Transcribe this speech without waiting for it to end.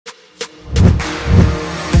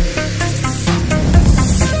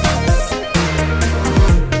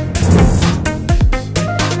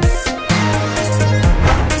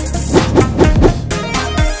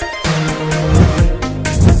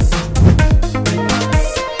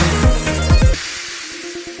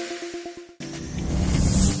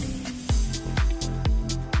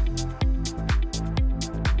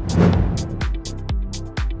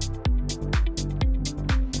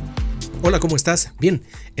¿cómo estás? Bien,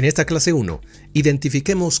 en esta clase 1,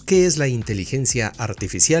 identifiquemos qué es la inteligencia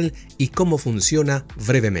artificial y cómo funciona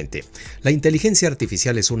brevemente. La inteligencia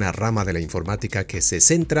artificial es una rama de la informática que se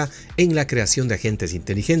centra en la creación de agentes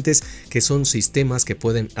inteligentes, que son sistemas que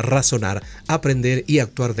pueden razonar, aprender y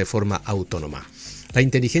actuar de forma autónoma. La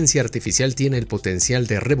inteligencia artificial tiene el potencial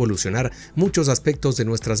de revolucionar muchos aspectos de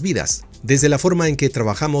nuestras vidas, desde la forma en que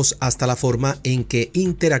trabajamos hasta la forma en que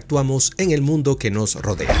interactuamos en el mundo que nos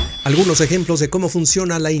rodea. Algunos ejemplos de cómo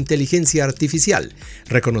funciona la inteligencia artificial.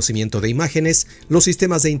 Reconocimiento de imágenes. Los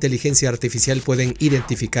sistemas de inteligencia artificial pueden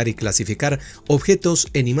identificar y clasificar objetos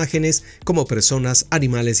en imágenes como personas,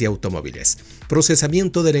 animales y automóviles.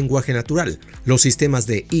 Procesamiento de lenguaje natural. Los sistemas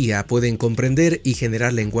de IA pueden comprender y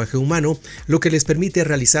generar lenguaje humano, lo que les permite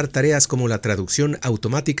realizar tareas como la traducción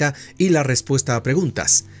automática y la respuesta a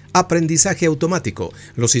preguntas. Aprendizaje automático.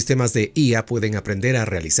 Los sistemas de IA pueden aprender a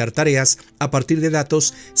realizar tareas a partir de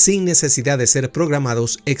datos sin necesidad de ser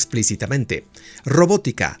programados explícitamente.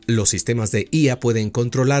 Robótica. Los sistemas de IA pueden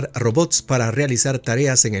controlar robots para realizar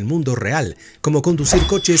tareas en el mundo real, como conducir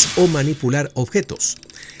coches o manipular objetos.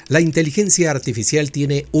 La inteligencia artificial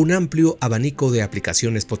tiene un amplio abanico de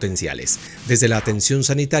aplicaciones potenciales, desde la atención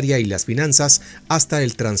sanitaria y las finanzas hasta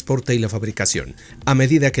el transporte y la fabricación. A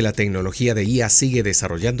medida que la tecnología de IA sigue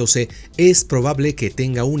desarrollándose, es probable que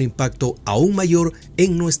tenga un impacto aún mayor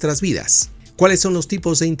en nuestras vidas. ¿Cuáles son los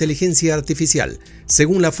tipos de inteligencia artificial?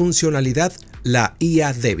 Según la funcionalidad, la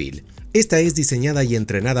IA débil. Esta es diseñada y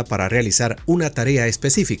entrenada para realizar una tarea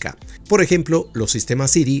específica, por ejemplo, los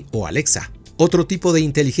sistemas Siri o Alexa. Otro tipo de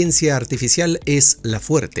inteligencia artificial es la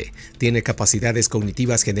fuerte. Tiene capacidades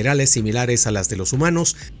cognitivas generales similares a las de los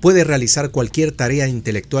humanos, puede realizar cualquier tarea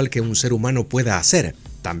intelectual que un ser humano pueda hacer,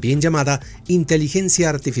 también llamada inteligencia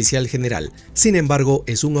artificial general. Sin embargo,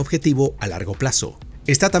 es un objetivo a largo plazo.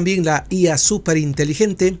 Está también la IA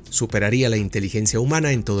superinteligente, superaría la inteligencia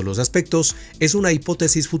humana en todos los aspectos, es una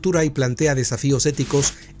hipótesis futura y plantea desafíos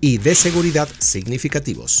éticos y de seguridad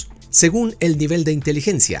significativos. Según el nivel de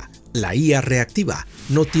inteligencia, la IA reactiva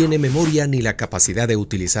no tiene memoria ni la capacidad de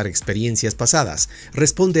utilizar experiencias pasadas,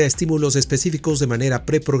 responde a estímulos específicos de manera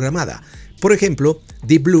preprogramada. Por ejemplo,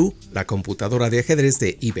 Deep Blue, la computadora de ajedrez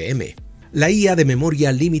de IBM. La IA de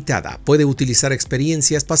memoria limitada puede utilizar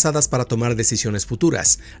experiencias pasadas para tomar decisiones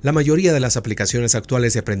futuras. La mayoría de las aplicaciones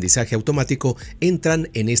actuales de aprendizaje automático entran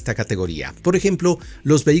en esta categoría. Por ejemplo,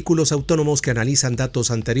 los vehículos autónomos que analizan datos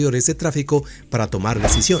anteriores de tráfico para tomar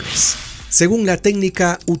decisiones. Según la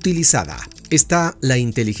técnica utilizada, está la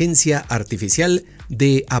inteligencia artificial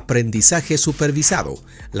de aprendizaje supervisado.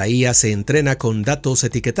 La IA se entrena con datos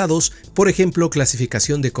etiquetados, por ejemplo,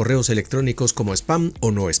 clasificación de correos electrónicos como spam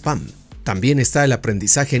o no spam. También está el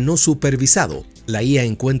aprendizaje no supervisado. La IA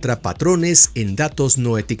encuentra patrones en datos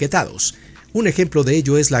no etiquetados. Un ejemplo de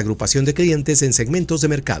ello es la agrupación de clientes en segmentos de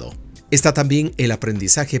mercado. Está también el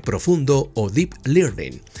aprendizaje profundo o Deep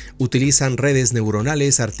Learning. Utilizan redes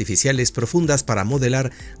neuronales artificiales profundas para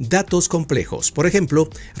modelar datos complejos, por ejemplo,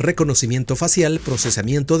 reconocimiento facial,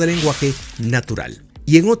 procesamiento de lenguaje natural.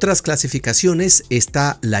 Y en otras clasificaciones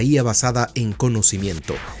está la IA basada en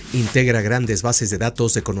conocimiento. Integra grandes bases de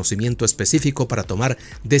datos de conocimiento específico para tomar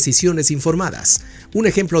decisiones informadas. Un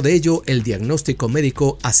ejemplo de ello, el diagnóstico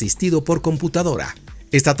médico asistido por computadora.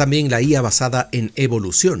 Está también la IA basada en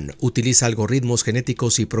evolución. Utiliza algoritmos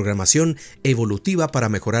genéticos y programación evolutiva para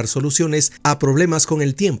mejorar soluciones a problemas con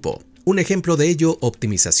el tiempo. Un ejemplo de ello,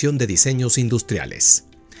 optimización de diseños industriales.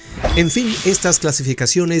 En fin, estas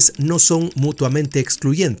clasificaciones no son mutuamente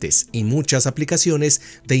excluyentes y muchas aplicaciones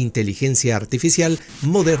de inteligencia artificial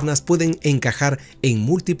modernas pueden encajar en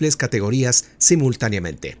múltiples categorías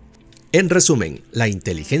simultáneamente. En resumen, la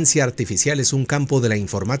inteligencia artificial es un campo de la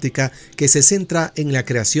informática que se centra en la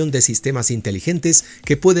creación de sistemas inteligentes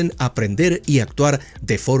que pueden aprender y actuar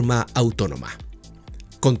de forma autónoma.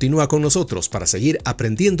 Continúa con nosotros para seguir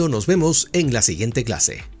aprendiendo. Nos vemos en la siguiente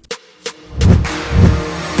clase.